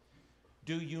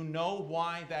 Do you know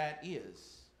why that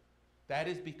is? That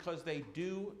is because they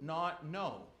do not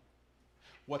know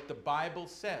what the Bible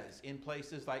says in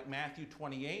places like Matthew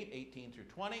 28, 18 through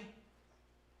 20,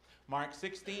 Mark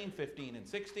 16, 15 and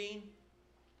 16,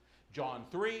 John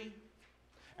 3,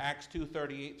 Acts 2,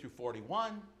 38 through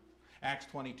 41, Acts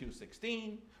 22,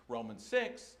 16, Romans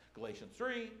 6, Galatians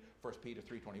 3, 1 Peter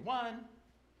 3:21.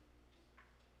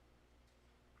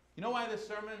 You know why this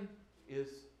sermon is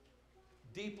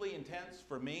deeply intense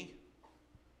for me?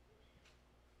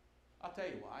 I'll tell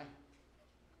you why.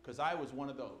 Because I was one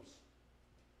of those.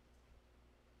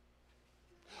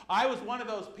 I was one of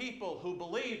those people who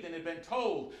believed and had been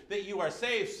told that you are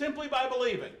saved simply by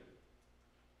believing.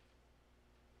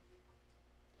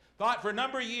 Thought for a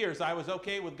number of years I was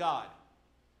okay with God.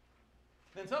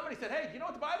 Then somebody said, hey, do you know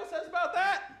what the Bible says about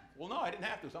that? Well, no, I didn't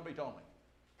have to. Somebody told me.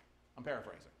 I'm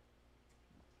paraphrasing.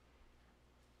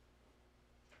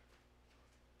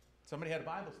 Somebody had a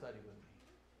Bible study with me.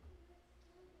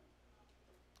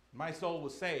 My soul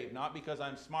was saved, not because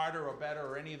I'm smarter or better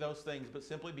or any of those things, but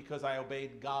simply because I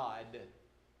obeyed God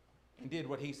and did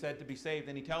what he said to be saved.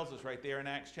 And he tells us right there in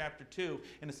Acts chapter 2.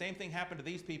 And the same thing happened to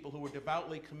these people who were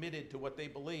devoutly committed to what they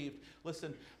believed.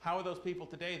 Listen, how are those people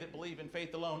today that believe in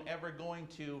faith alone ever going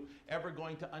to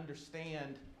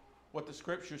understand what the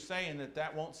Scriptures say, and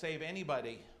that won't save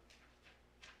anybody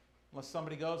unless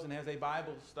somebody goes and has a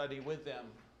Bible study with them?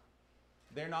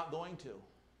 They're not going to.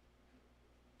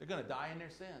 They're going to die in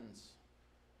their sins.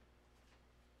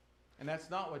 And that's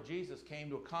not what Jesus came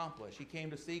to accomplish. He came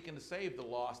to seek and to save the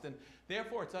lost. And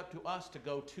therefore, it's up to us to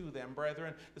go to them,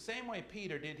 brethren. The same way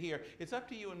Peter did here. It's up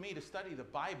to you and me to study the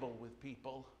Bible with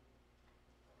people.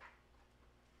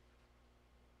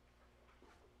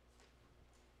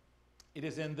 It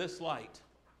is in this light,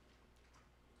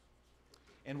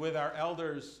 and with our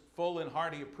elders' full and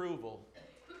hearty approval,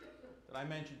 that I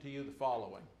mention to you the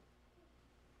following.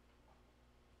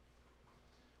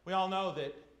 We all know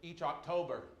that each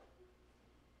October,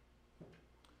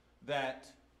 that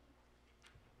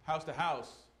House to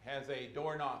House has a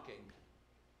door knocking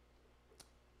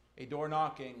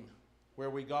where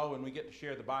we go and we get to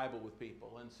share the Bible with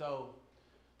people. And so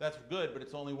that's good, but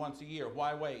it's only once a year.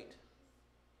 Why wait?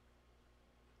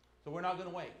 So we're not going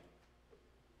to wait.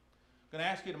 I'm going to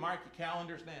ask you to mark your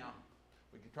calendars now.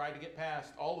 We can try to get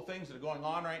past all the things that are going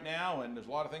on right now, and there's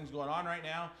a lot of things going on right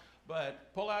now,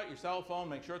 but pull out your cell phone,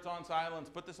 make sure it's on silence,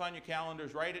 put this on your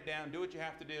calendars, write it down, do what you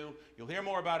have to do. You'll hear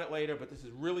more about it later, but this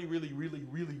is really, really, really,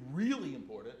 really, really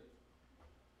important.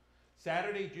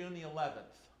 Saturday, June the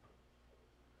 11th,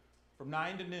 from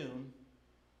 9 to noon,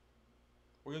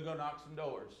 we're going to go knock some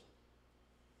doors.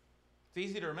 It's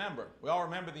easy to remember. We all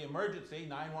remember the emergency,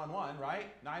 911, right?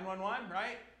 911,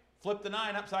 right? Flip the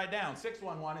 9 upside down.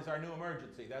 611 is our new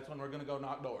emergency. That's when we're going to go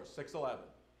knock doors, 611.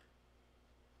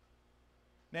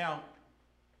 Now,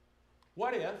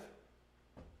 what if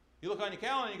you look on your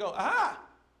calendar and you go, aha,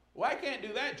 well, I can't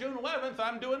do that. June 11th,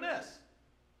 I'm doing this.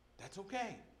 That's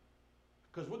okay,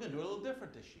 because we're going to do it a little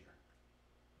different this year.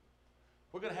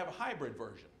 We're going to have a hybrid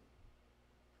version.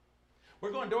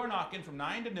 We're going door knocking from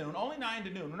 9 to noon, only 9 to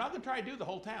noon. We're not going to try to do the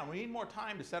whole town. We need more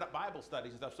time to set up Bible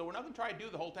studies and stuff, so we're not going to try to do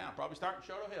the whole town. Probably start in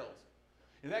Chouteau Hills.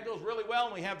 If that goes really well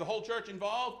and we have the whole church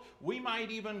involved, we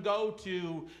might even go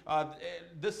to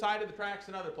this side of the tracks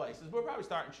and other places. We'll probably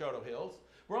start in Chouteau Hills.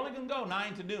 We're only going to go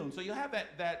 9 to noon, so you'll have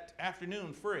that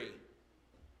afternoon free.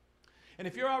 And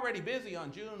if you're already busy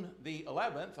on June the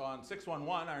 11th, on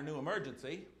 611, our new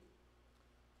emergency,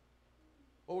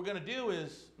 what we're going to do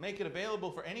is make it available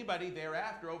for anybody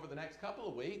thereafter over the next couple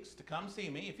of weeks to come see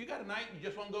me. If you got a night and you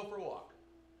just want to go for a walk,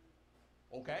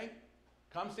 okay?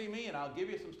 Come see me and I'll give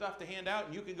you some stuff to hand out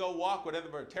and you can go walk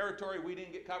whatever territory we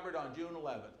didn't get covered on June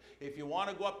 11th. If you want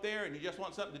to go up there and you just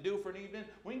want something to do for an evening,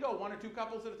 we can go 1 or 2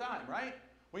 couples at a time, right?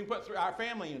 We can put our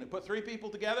family unit, put 3 people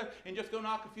together and just go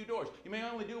knock a few doors. You may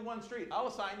only do 1 street. I'll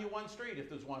assign you 1 street if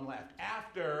there's 1 left.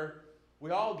 After we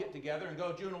all get together and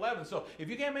go June 11th. So if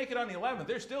you can't make it on the 11th,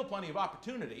 there's still plenty of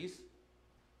opportunities.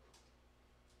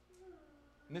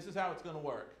 And this is how it's going to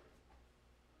work.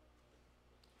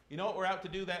 You know what we're out to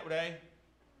do that day?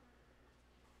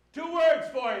 2 words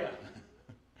for you.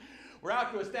 We're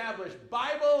out to establish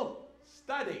Bible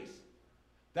studies.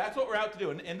 That's what we're out to do.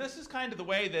 And this is kind of the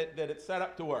way that it's set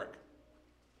up to work.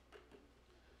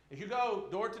 If you go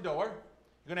door to door,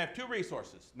 you're going to have 2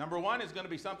 resources. Number 1 is going to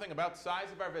be something about the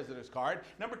size of our visitor's card.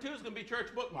 Number 2 is going to be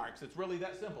church bookmarks. It's really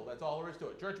that simple. That's all there is to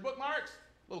it. Church bookmarks,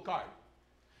 little card.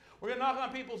 We're going to knock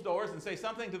on people's doors and say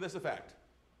something to this effect.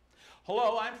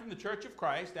 Hello, I'm from the Church of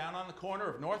Christ down on the corner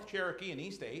of North Cherokee and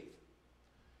East 8th.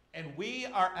 And we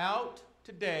are out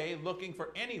today looking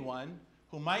for anyone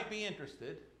who might be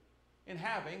interested in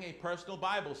having a personal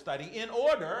Bible study in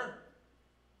order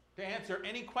to answer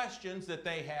any questions that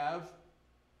they have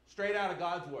straight out of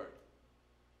God's Word.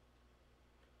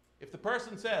 If the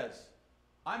person says,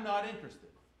 I'm not interested,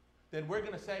 then we're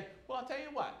going to say, well, I'll tell you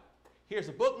what. Here's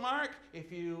a bookmark.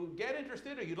 If you get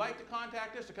interested or you'd like to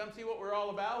contact us to come see what we're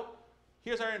all about,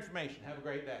 here's our information. Have a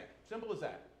great day. Simple as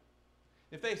that.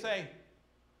 If they say,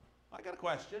 I got a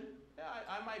question, yeah,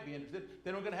 I might be interested,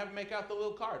 then we're going to have them make out the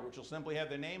little card, which will simply have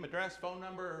their name, address, phone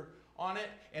number on it,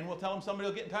 and we'll tell them somebody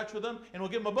will get in touch with them, and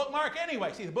we'll give them a bookmark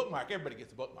anyway. See, the bookmark, everybody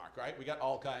gets a bookmark, right? We got a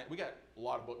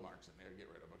lot of bookmarks in there to get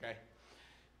rid of, okay?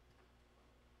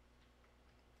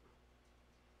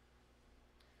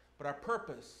 But our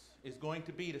purpose is going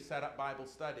to be to set up Bible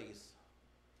studies.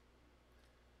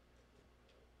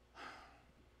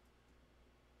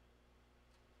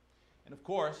 And of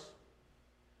course,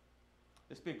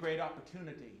 this would be a great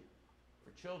opportunity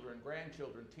for children,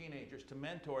 grandchildren, teenagers to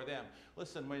mentor them.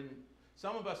 Listen, when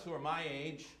some of us who are my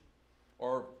age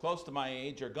or close to my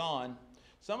age are gone,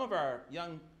 some of our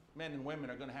young men and women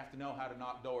are going to have to know how to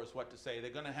knock doors, what to say. They're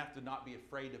going to have to not be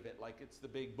afraid of it like it's the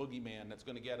big boogeyman that's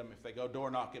going to get them if they go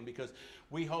door knocking, because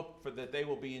we hope that they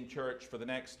will be in church for the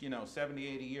next 70,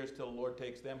 80 years till the Lord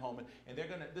takes them home. And they're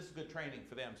going to, this is good training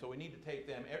for them. So we need to take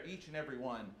them, each and every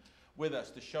one, with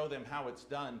us to show them how it's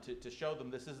done, to show them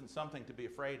this isn't something to be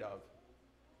afraid of.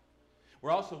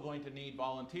 We're also going to need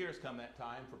volunteers come that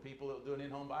time for people that will do an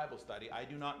in-home Bible study. I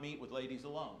do not meet with ladies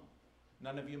alone.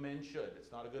 None of you men should.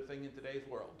 It's not a good thing in today's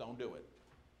world. Don't do it.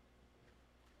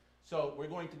 So we're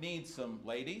going to need some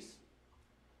ladies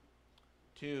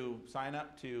to sign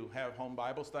up to have home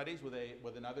Bible studies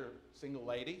with another single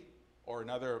lady or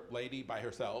another lady by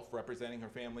herself representing her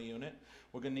family unit.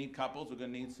 We're going to need couples. We're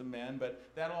going to need some men, but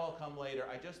that'll all come later.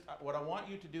 What I want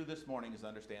you to do this morning is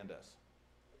understand this.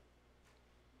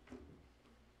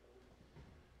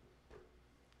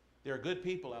 There are good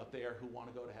people out there who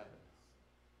want to go to heaven.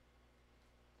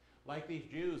 Like these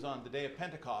Jews on the day of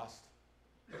Pentecost,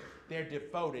 they're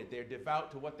devoted, they're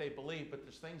devout to what they believe, but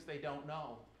there's things they don't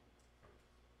know.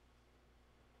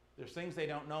 There's things they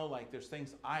don't know, like there's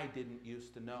things I didn't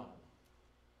used to know.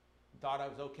 I thought I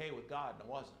was okay with God, and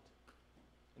I wasn't.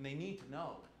 And they need to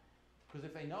know. Because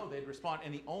if they know, they'd respond.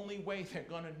 And the only way they're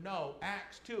going to know,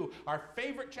 Acts 2, our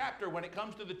favorite chapter when it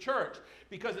comes to the church,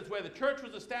 because it's where the church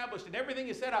was established and everything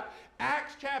is set up.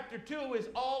 Acts chapter 2 is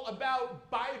all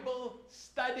about Bible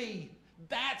study.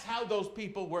 That's how those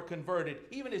people were converted,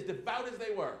 even as devout as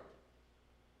they were.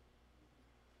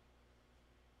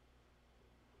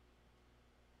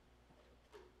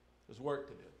 There's work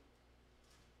to do.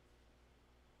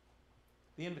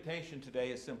 The invitation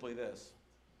today is simply this.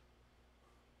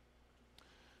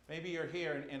 Maybe you're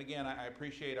here, and again, I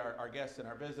appreciate our guests and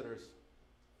our visitors.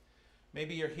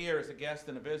 Maybe you're here as a guest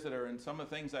and a visitor, and some of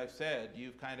the things I've said,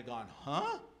 you've kind of gone,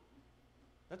 huh?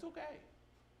 That's okay.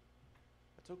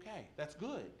 That's okay. That's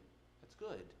good. That's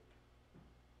good.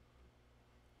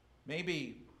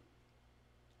 Maybe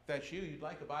if that's you, you'd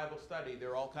like a Bible study. There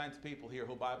are all kinds of people here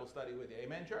who'll Bible study with you.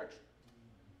 Amen, church?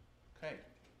 Okay.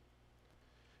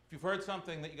 If you've heard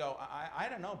something that you go, I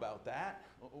don't know about that.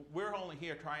 We're only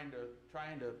here trying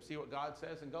to see what God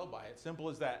says and go by it. Simple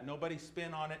as that. Nobody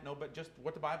spin on it. Nobody, just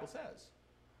what the Bible says.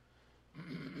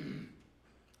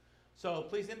 So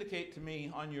please indicate to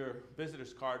me on your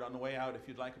visitor's card on the way out if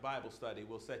you'd like a Bible study.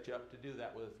 We'll set you up to do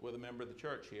that with a member of the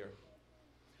church here.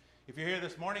 If you're here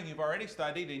this morning, you've already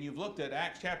studied and you've looked at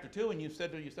Acts chapter 2 and you've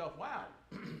said to yourself, wow,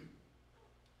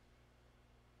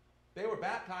 they were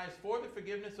baptized for the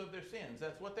forgiveness of their sins.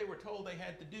 That's what they were told they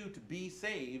had to do to be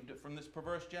saved from this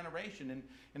perverse generation.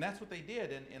 And that's what they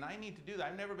did. And I need to do that.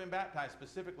 I've never been baptized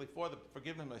specifically for the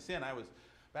forgiveness of my sin. I was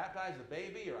baptized as a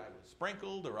baby, or I was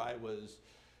sprinkled, or I was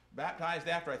baptized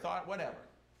after I thought, whatever.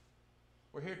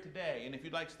 We're here today. And if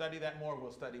you'd like to study that more,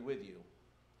 we'll study with you.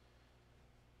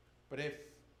 But if,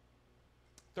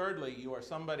 thirdly, you are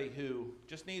somebody who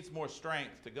just needs more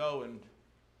strength to go and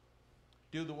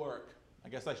do the work. I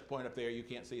guess I should point up there. You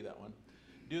can't see that one.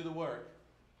 Do the work.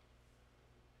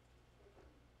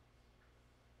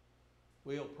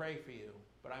 We'll pray for you.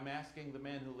 But I'm asking the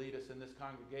men who lead us in this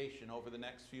congregation over the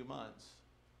next few months,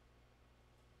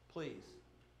 please,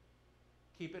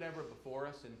 keep it ever before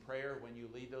us in prayer when you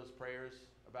lead those prayers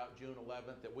about June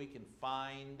 11th, that we can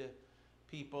find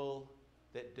people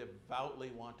that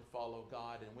devoutly want to follow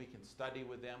God, and we can study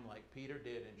with them like Peter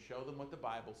did and show them what the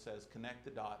Bible says, connect the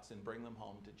dots, and bring them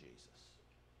home to Jesus.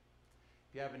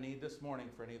 If you have a need this morning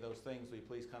for any of those things, will you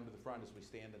please come to the front as we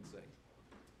stand and sing.